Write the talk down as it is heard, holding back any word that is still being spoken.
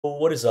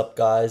What is up,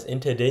 guys? In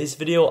today's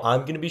video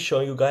I'm going to be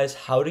showing you guys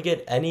how to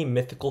get any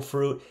mythical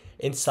fruit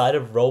inside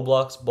of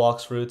Roblox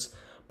Blox fruits.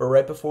 But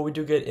right before we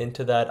do get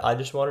into that, I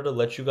just wanted to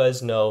let you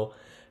guys know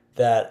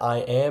that I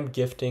am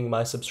gifting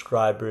my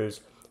subscribers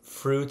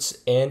fruits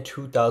and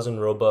 2,000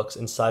 Robux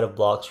inside of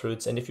Blox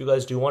fruits. And if you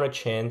guys do want a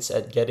chance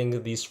at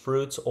getting these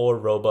fruits or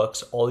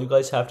Robux, all you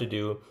guys have to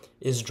do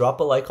is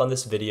drop a like on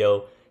this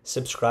video,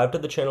 subscribe to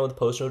the channel with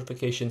post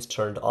notifications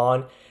turned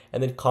on,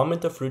 and then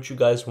comment the fruit you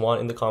guys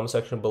want in the comment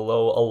section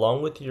below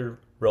along with your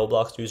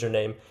Roblox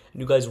username,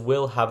 and you guys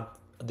will have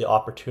the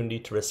opportunity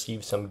to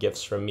receive some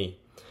gifts from me.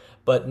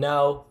 But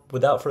now,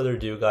 without further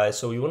ado, guys,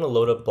 so you want to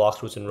load up Blox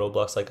fruits in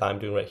Roblox like I'm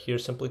doing right here.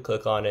 Simply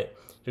click on it.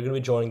 You're going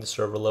to be joining the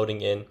server, loading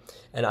in,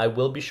 and I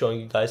will be showing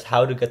you guys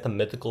how to get the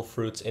mythical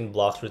fruits in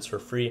Blox fruits for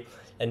free.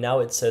 And now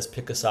it says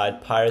pick a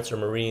side, pirates or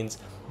marines,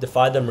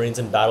 defy the marines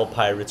and battle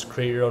pirates,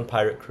 create your own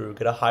pirate crew,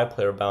 get a high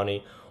player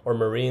bounty, or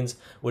marines,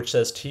 which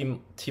says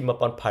team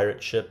up on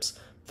pirate ships,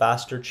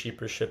 faster,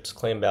 cheaper ships,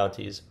 claim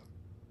bounties.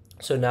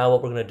 So now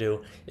what we're going to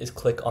do is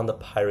click on the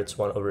pirates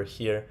one over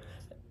here,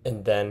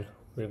 and then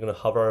we're going to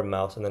hover our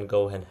mouse and then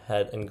go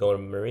ahead and go to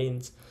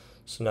marines.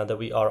 So now that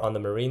we are on the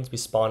marines, we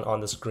spawn on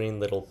this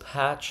green little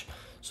patch.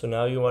 So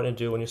now you want to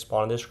do when you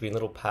spawn on this green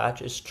little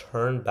patch is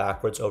turn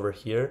backwards over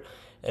here,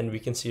 and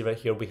we can see right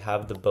here we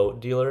have the boat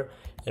dealer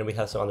and we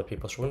have some other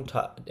people. So we're going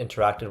to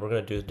interact and we're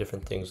going to do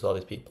different things with all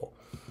these people.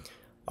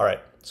 Alright,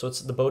 so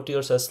it's the boat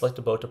dealer says select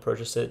a boat to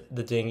purchase it.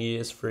 The dinghy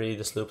is free,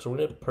 the sloop. So we're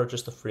going to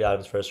purchase the free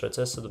items first. So it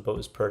says so the boat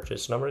is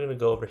purchased. Now we're going to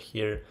go over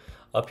here,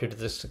 up here to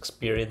this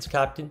experience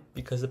captain,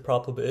 because the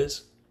problem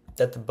is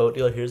that the boat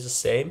dealer here is the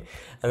same,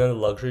 and then the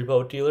luxury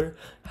boat dealer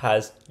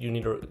has, you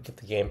need to get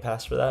the game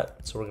pass for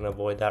that. So we're going to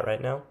avoid that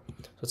right now.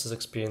 So it says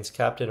experience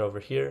captain over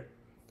here.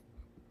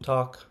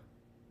 Talk.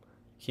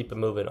 Keep it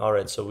moving.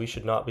 Alright, so we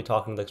should not be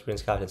talking to the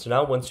experienced captain. So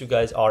now once you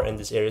guys are in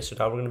this area, so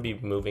now we're going to be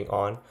moving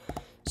on.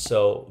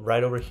 So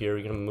right over here,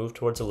 you're going to move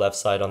towards the left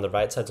side. On the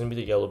right side is going to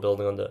be the yellow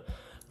building. On the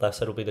left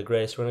side will be the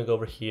gray. So we're going to go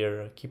over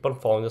here. Keep on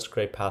following this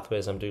gray pathway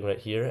as I'm doing right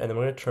here. And then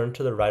we're going to turn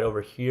to the right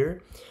over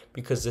here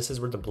because this is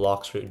where the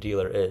Blox fruit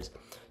dealer is.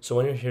 So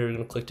when you're here, you're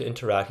going to click to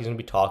interact. He's going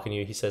to be talking to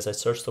you. He says, I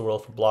searched the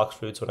world for Blox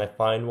fruits. When I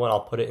find one,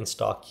 I'll put it in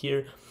stock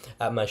here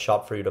at my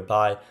shop for you to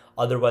buy.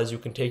 Otherwise, you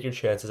can take your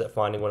chances at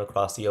finding one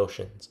across the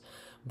oceans.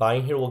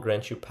 Buying here will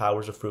grant you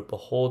powers a fruit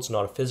beholds,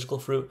 not a physical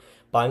fruit.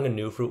 Buying a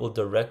new fruit will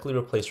directly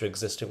replace your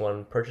existing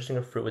one. Purchasing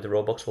a fruit with the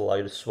Robux will allow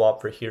you to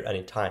swap for here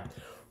anytime.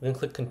 We're going to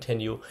click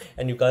continue,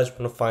 and you guys are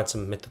going to find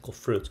some mythical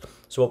fruits.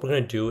 So what we're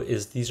going to do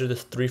is these are the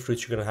three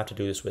fruits you're going to have to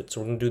do this with. So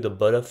we're going to do the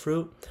Buddha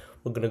fruit,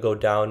 we're going to go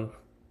down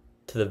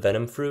to the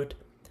venom fruit,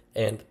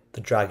 and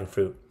the dragon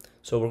fruit.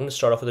 So we're going to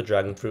start off with the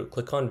dragon fruit,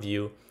 click on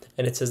view,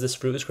 and it says this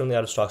fruit is currently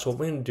out of stock. So what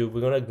we're going to do,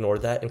 we're going to ignore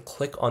that and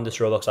click on this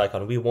Robux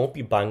icon. We won't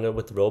be buying it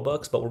with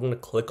Robux, but we're going to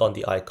click on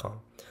the icon.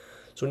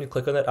 So when you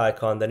click on that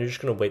icon, then you're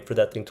just going to wait for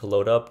that thing to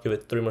load up. Give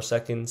it 3 more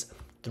seconds.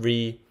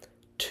 3,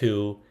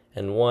 2,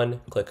 and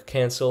 1. Click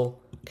cancel.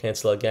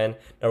 Cancel again.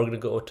 Now we're going to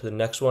go to the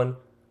next one.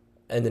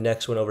 And the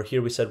next one over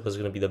here we said was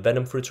going to be the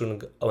venom fruit. So we're going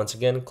to once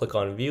again click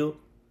on view.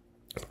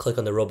 Click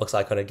on the Robux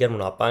icon again. We're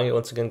not buying it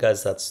once again,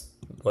 guys. That's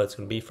what it's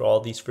going to be for all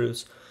these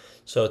fruits.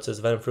 So it says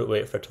venom fruit,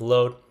 wait for it to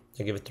load.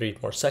 I give it 3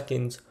 more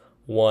seconds.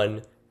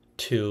 1,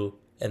 2,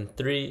 and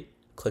 3.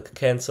 Click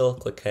cancel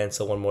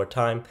one more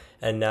time.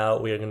 And now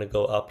we are going to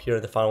go up here.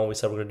 The final one we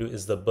said we're going to do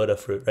is the Buddha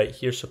fruit right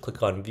here. So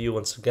click on view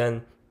once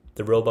again,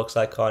 the Robux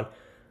icon.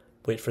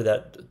 Wait for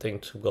that thing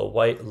to go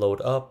white, load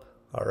up.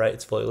 All right,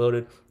 it's fully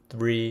loaded.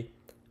 3,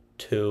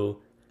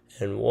 2,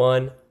 and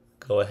 1.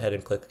 Go ahead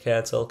and click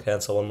cancel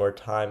one more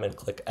time, and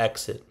click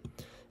exit.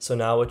 So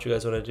now what you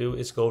guys want to do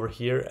is go over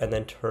here and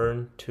then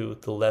turn to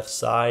the left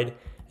side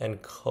and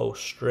go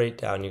straight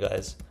down, you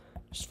guys.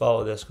 Just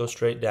follow this, go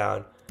straight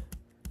down.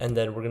 And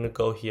then we're going to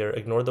go here,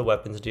 ignore the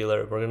weapons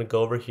dealer. We're going to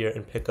go over here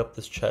and pick up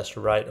this chest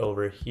right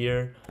over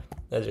here.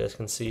 As you guys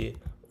can see,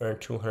 earn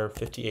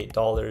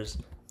 $258.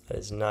 That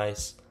is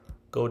nice.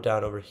 Go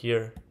down over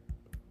here.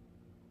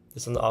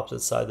 This is on the opposite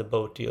side, the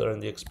boat dealer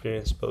and the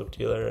experienced boat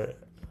dealer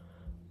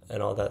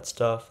and all that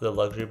stuff, the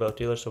luxury boat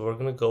dealer. So we're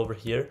going to go over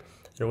here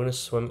and we're going to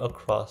swim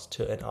across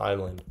to an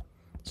island.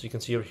 So you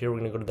can see over here, we're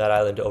going to go to that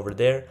island over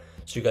there.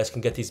 So you guys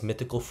can get these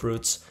mythical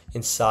fruits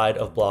inside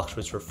of Blox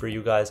fruits for free,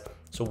 you guys.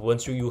 So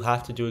once you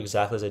have to do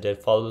exactly as I did,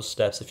 follow those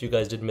steps. If you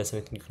guys did miss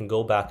anything, you can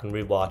go back and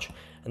rewatch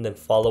and then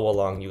follow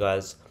along, you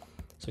guys.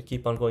 So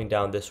keep on going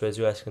down this way. As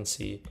you guys can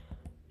see,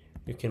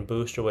 you can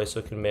boost your way so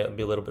it can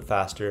be a little bit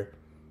faster.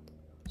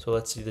 So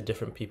let's see the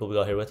different people we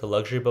got here. We got the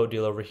luxury boat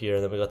dealer over here,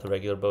 and then we got the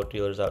regular boat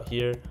dealers out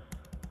here.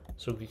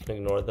 So we can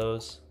ignore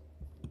those.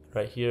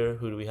 Right here,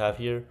 who do we have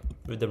here?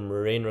 We have the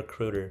marine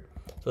recruiter.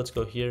 So let's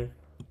go here,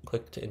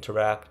 click to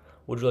interact.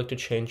 Would you like to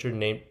change your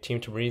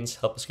team to Marines?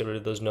 Help us get rid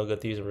of those no-good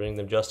thieves and bring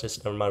them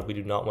justice. Never mind, we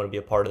do not want to be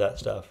a part of that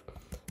stuff.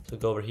 So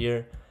go over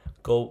here,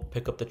 go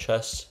pick up the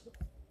chests,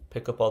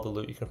 pick up all the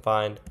loot you can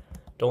find.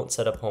 Don't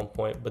set up home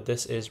point, but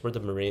this is where the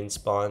Marines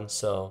spawn.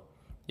 So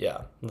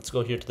yeah, let's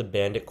go here to the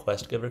bandit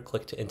quest giver.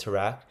 Click to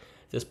interact.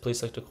 This please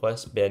select a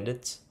quest,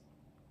 bandits.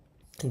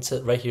 And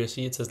so right here,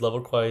 see, it says level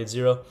required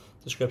 0.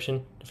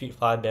 Description: defeat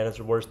 5 bandits,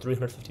 rewards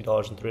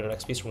 $350 and 300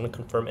 XP. So we're going to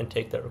confirm and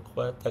take that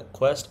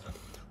quest.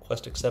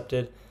 Quest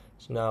accepted.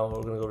 So now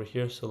we're going to go over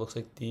here. So it looks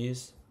like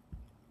these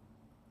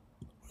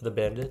are the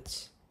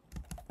bandits.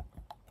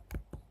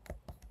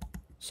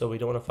 So we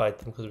don't want to fight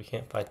them because we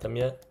can't fight them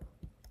yet.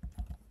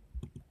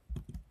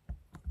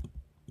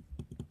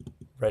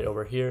 Right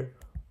over here.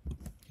 You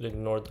can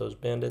ignore those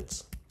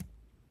bandits.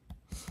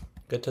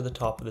 Get to the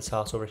top of this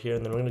house over here,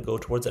 and then we're going to go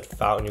towards that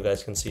fountain you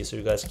guys can see, so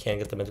you guys can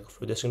get the mythical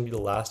fruit. This is going to be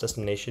the last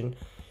destination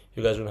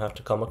you guys are going to have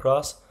to come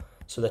across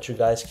so that you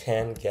guys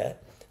can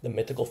get the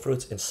mythical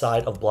fruits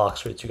inside of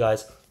Blox fruits. You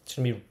guys, it's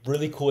going to be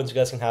really cool once you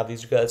guys can have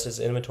these. You guys'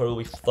 inventory will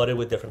be flooded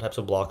with different types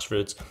of Blox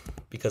fruits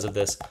because of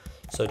this.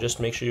 So just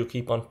make sure you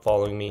keep on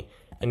following me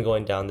and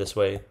going down this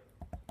way.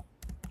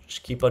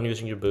 Just keep on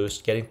using your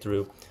boost, getting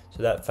through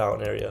to that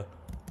fountain area.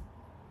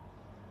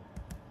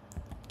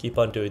 Keep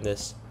on doing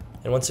this.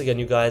 And once again,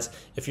 you guys,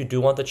 if you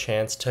do want the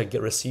chance to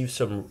receive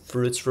some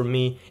fruits from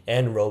me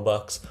and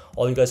Robux,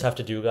 all you guys have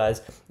to do,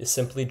 guys, is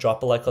simply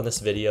drop a like on this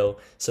video,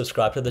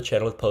 subscribe to the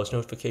channel with post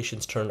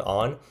notifications turned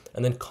on,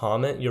 and then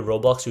comment your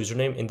Roblox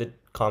username in the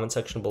comment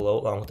section below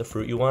along with the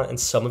fruit you want. And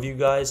some of you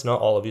guys, not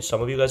all of you,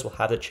 some of you guys will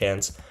have the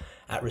chance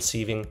at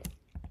receiving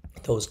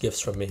those gifts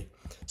from me.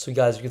 So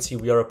guys, you can see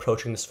we are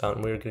approaching this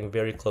fountain. We are getting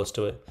very close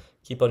to it.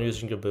 Keep on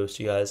using your boost,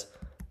 you guys.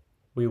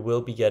 We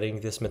will be getting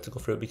this mythical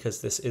fruit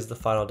because this is the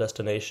final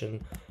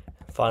destination,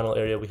 final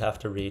area we have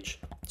to reach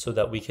so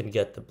that we can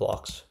get the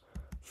Blox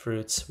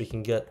fruits. We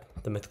can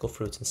get the mythical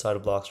fruits inside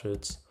of Blox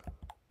fruits.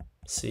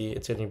 See,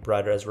 it's getting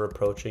brighter as we're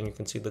approaching. You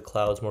can see the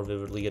clouds more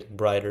vividly getting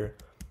brighter.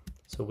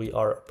 So we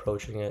are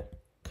approaching it.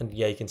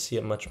 Yeah, you can see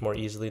it much more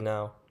easily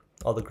now.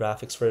 All the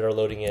graphics for it are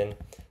loading in.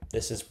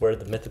 This is where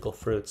the mythical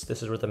fruits,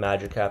 this is where the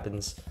magic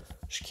happens.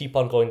 Just keep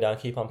on going down,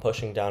 keep on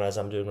pushing down as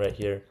I'm doing right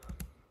here.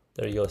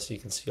 There you go, so you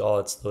can see all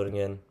it's loading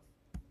in.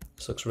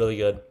 This looks really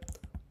good.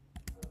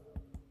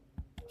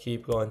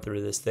 Keep going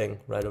through this thing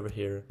right over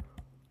here.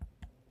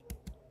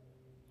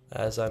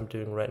 As I'm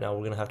doing right now,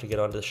 we're gonna have to get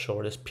onto the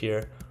shortest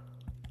pier.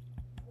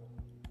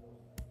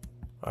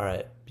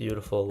 Alright,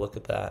 beautiful, look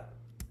at that.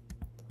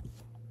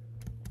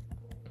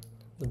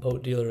 The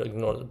boat dealer,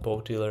 ignore the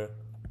boat dealer.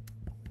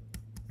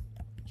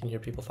 You can hear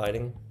people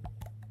fighting.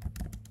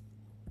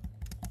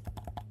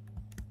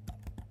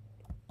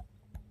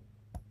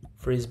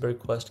 Freezeberg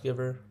quest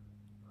giver.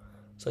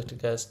 Select a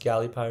guest,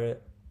 galley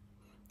pirate.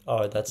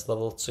 Alright, that's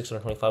level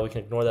 625. We can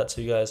ignore that. So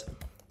you guys,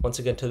 once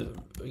again, to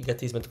get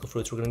these mythical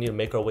fruits, we're gonna need to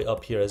make our way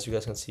up here, as you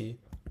guys can see.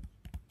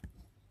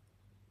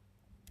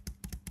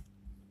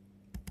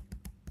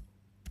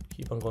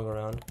 Keep on going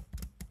around.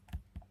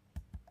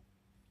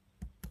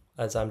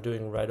 As I'm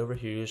doing right over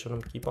here, you just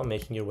want to keep on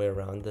making your way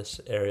around this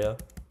area.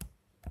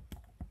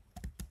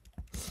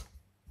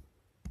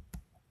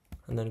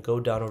 And then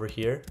go down over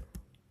here.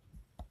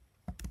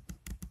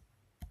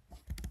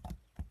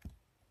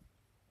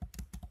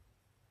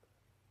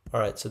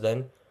 Alright, so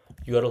then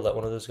you gotta let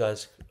one of those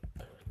guys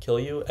kill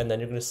you, and then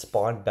you're gonna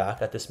spawn back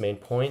at this main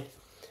point.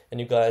 And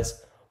you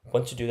guys,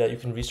 once you do that, you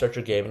can restart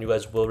your game, and you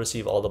guys will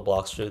receive all the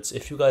Blox fruits.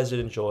 If you guys did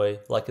enjoy,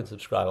 like and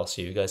subscribe. I'll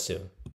see you guys soon.